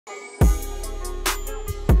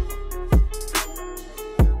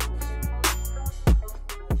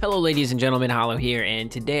Hello ladies and gentlemen, Hollow here,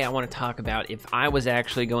 and today I want to talk about if I was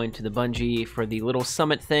actually going to the Bungie for the little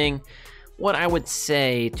summit thing, what I would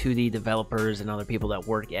say to the developers and other people that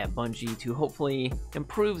work at Bungie to hopefully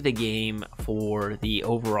improve the game for the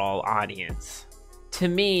overall audience. To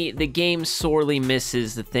me, the game sorely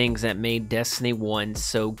misses the things that made Destiny 1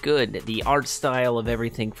 so good. The art style of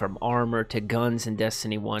everything from armor to guns in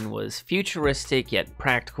Destiny 1 was futuristic yet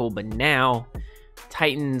practical, but now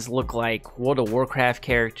Titans look like World of Warcraft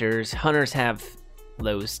characters, hunters have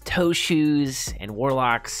those toe shoes, and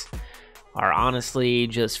warlocks are honestly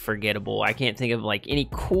just forgettable. I can't think of like any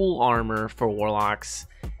cool armor for warlocks,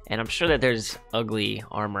 and I'm sure that there's ugly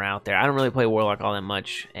armor out there. I don't really play warlock all that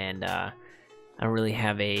much, and I don't really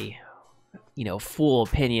have a full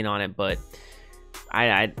opinion on it, but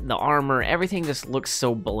the armor, everything just looks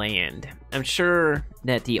so bland. I'm sure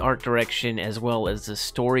that the art direction as well as the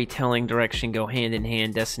storytelling direction go hand in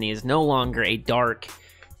hand. Destiny is no longer a dark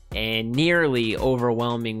and nearly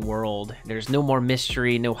overwhelming world. There's no more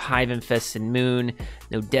mystery, no hive-infested moon,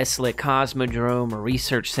 no desolate cosmodrome or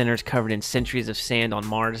research centers covered in centuries of sand on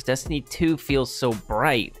Mars. Destiny 2 feels so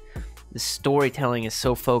bright. The storytelling is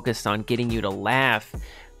so focused on getting you to laugh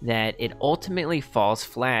that it ultimately falls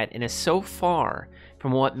flat and is so far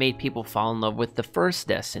from what made people fall in love with the first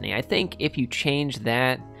Destiny. I think if you change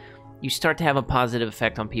that, you start to have a positive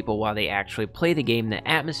effect on people while they actually play the game. The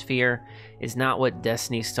atmosphere is not what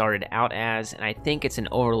Destiny started out as, and I think it's an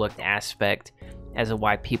overlooked aspect as to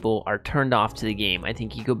why people are turned off to the game. I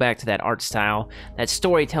think you go back to that art style, that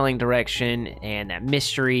storytelling direction, and that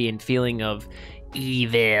mystery and feeling of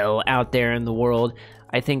evil out there in the world.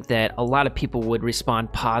 I think that a lot of people would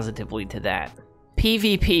respond positively to that.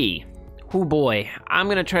 PvP. Oh boy, I'm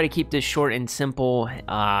going to try to keep this short and simple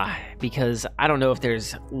because I don't know if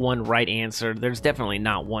there's one right answer. There's definitely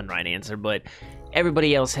not one right answer, but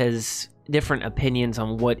everybody else has different opinions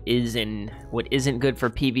on what is and what isn't good for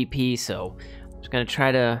PvP, so I'm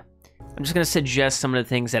just going to suggest some of the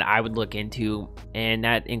things that I would look into, and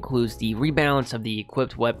that includes the rebalance of the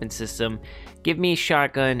equipped weapon system. Give me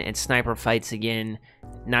shotgun and sniper fights again,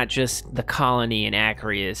 not just the colony and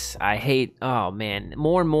Acreus. I hate, oh man,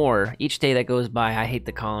 more and more, each day that goes by, I hate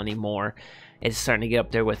the colony more. It's starting to get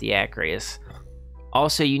up there with the Acreus.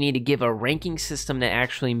 Also, you need to give a ranking system that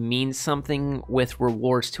actually means something with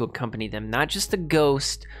rewards to accompany them, not just a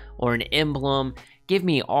ghost or an emblem. Give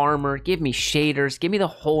me armor, give me shaders, give me the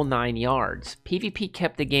whole 9 yards. PvP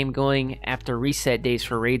kept the game going after reset days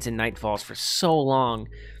for raids and nightfalls for so long.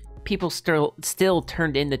 People still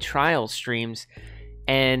turned into trial streams,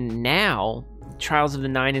 and now Trials of the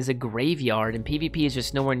Nine is a graveyard, and PvP is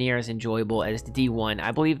just nowhere near as enjoyable as the D1.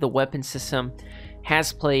 I believe the weapon system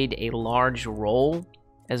has played a large role,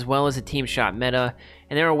 as well as a team shot meta,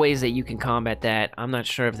 and there are ways that you can combat that. I'm not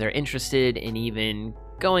sure if they're interested in even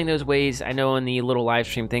going those ways. I know in the little live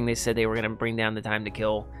stream thing they said they were going to bring down the time to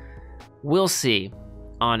kill. We'll see.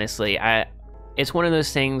 Honestly, it's one of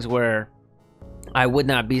those things where I would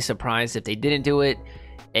not be surprised if they didn't do it,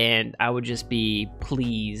 and I would just be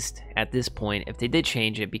pleased at this point if they did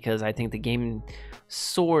change it, because I think the game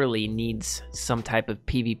sorely needs some type of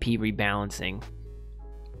PvP rebalancing.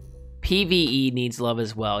 PvE needs love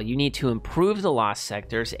as well. You need to improve the lost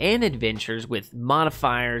sectors and adventures with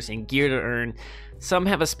modifiers and gear to earn. Some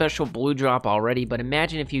have a special blue drop already, but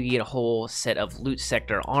imagine if you could get a whole set of loot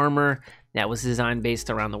sector armor that was designed based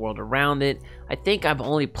around the world around it. I think I've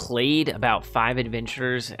only played about 5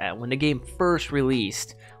 adventures when the game first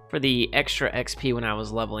released for the extra XP when I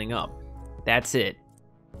was leveling up. That's it.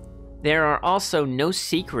 There are also no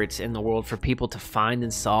secrets in the world for people to find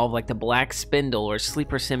and solve, like the Black Spindle or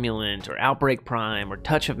Sleeper Simulant or Outbreak Prime or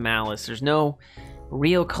Touch of Malice. There's no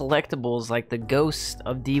real collectibles like the Ghost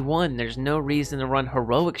of D1. There's no reason to run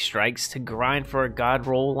heroic strikes to grind for a God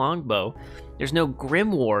Roll longbow. There's no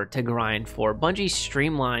Grim War to grind for. Bungie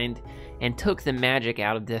streamlined and took the magic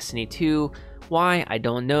out of Destiny 2. Why? I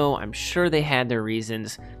don't know. I'm sure they had their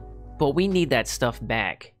reasons, but we need that stuff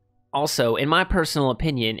back. Also, in my personal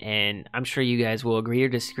opinion, and I'm sure you guys will agree or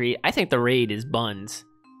disagree, I think the raid is buns.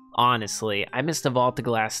 Honestly, I miss the Vault of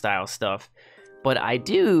Glass style stuff. But I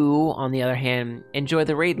do, on the other hand, enjoy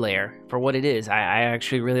the raid layer for what it is. I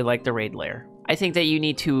actually really like the raid layer. I think that you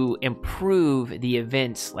need to improve the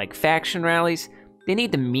events like faction rallies. They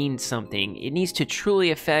need to mean something. It needs to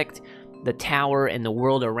truly affect the tower and the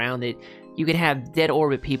world around it. You could have dead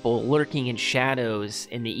orbit people lurking in shadows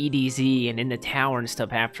in the EDZ and in the tower and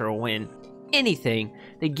stuff after a win. Anything.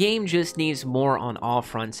 The game just needs more on all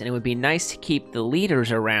fronts, and it would be nice to keep the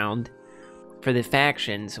leaders around for the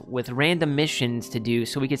factions with random missions to do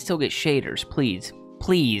so we could still get shaders, please.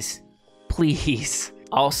 Please. Please.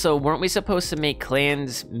 Also, weren't we supposed to make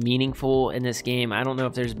clans meaningful in this game? I don't know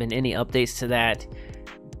if there's been any updates to that,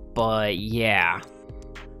 but yeah.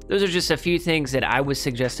 Those are just a few things that I would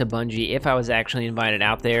suggest to Bungie if I was actually invited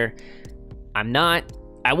out there. I'm not.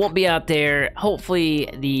 I won't be out there. Hopefully,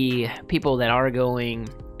 the people that are going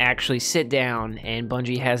actually sit down and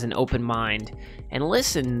Bungie has an open mind and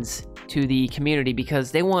listens to the community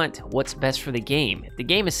because they want what's best for the game. If the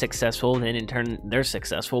game is successful, then in turn they're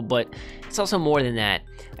successful, but it's also more than that.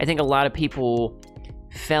 I think a lot of people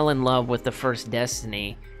fell in love with the first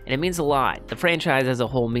Destiny, and it means a lot. The franchise as a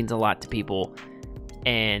whole means a lot to people,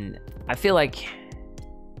 and I feel like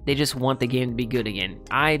they just want the game to be good again.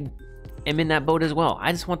 I am in that boat as well.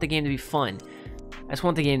 I just want the game to be fun. I just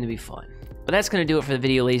want the game to be fun. But that's going to do it for the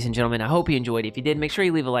video, ladies and gentlemen. I hope you enjoyed it. If you did, make sure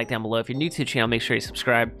you leave a like down below. If you're new to the channel, make sure you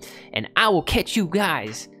subscribe. And I will catch you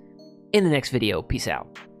guys in the next video. Peace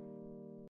out.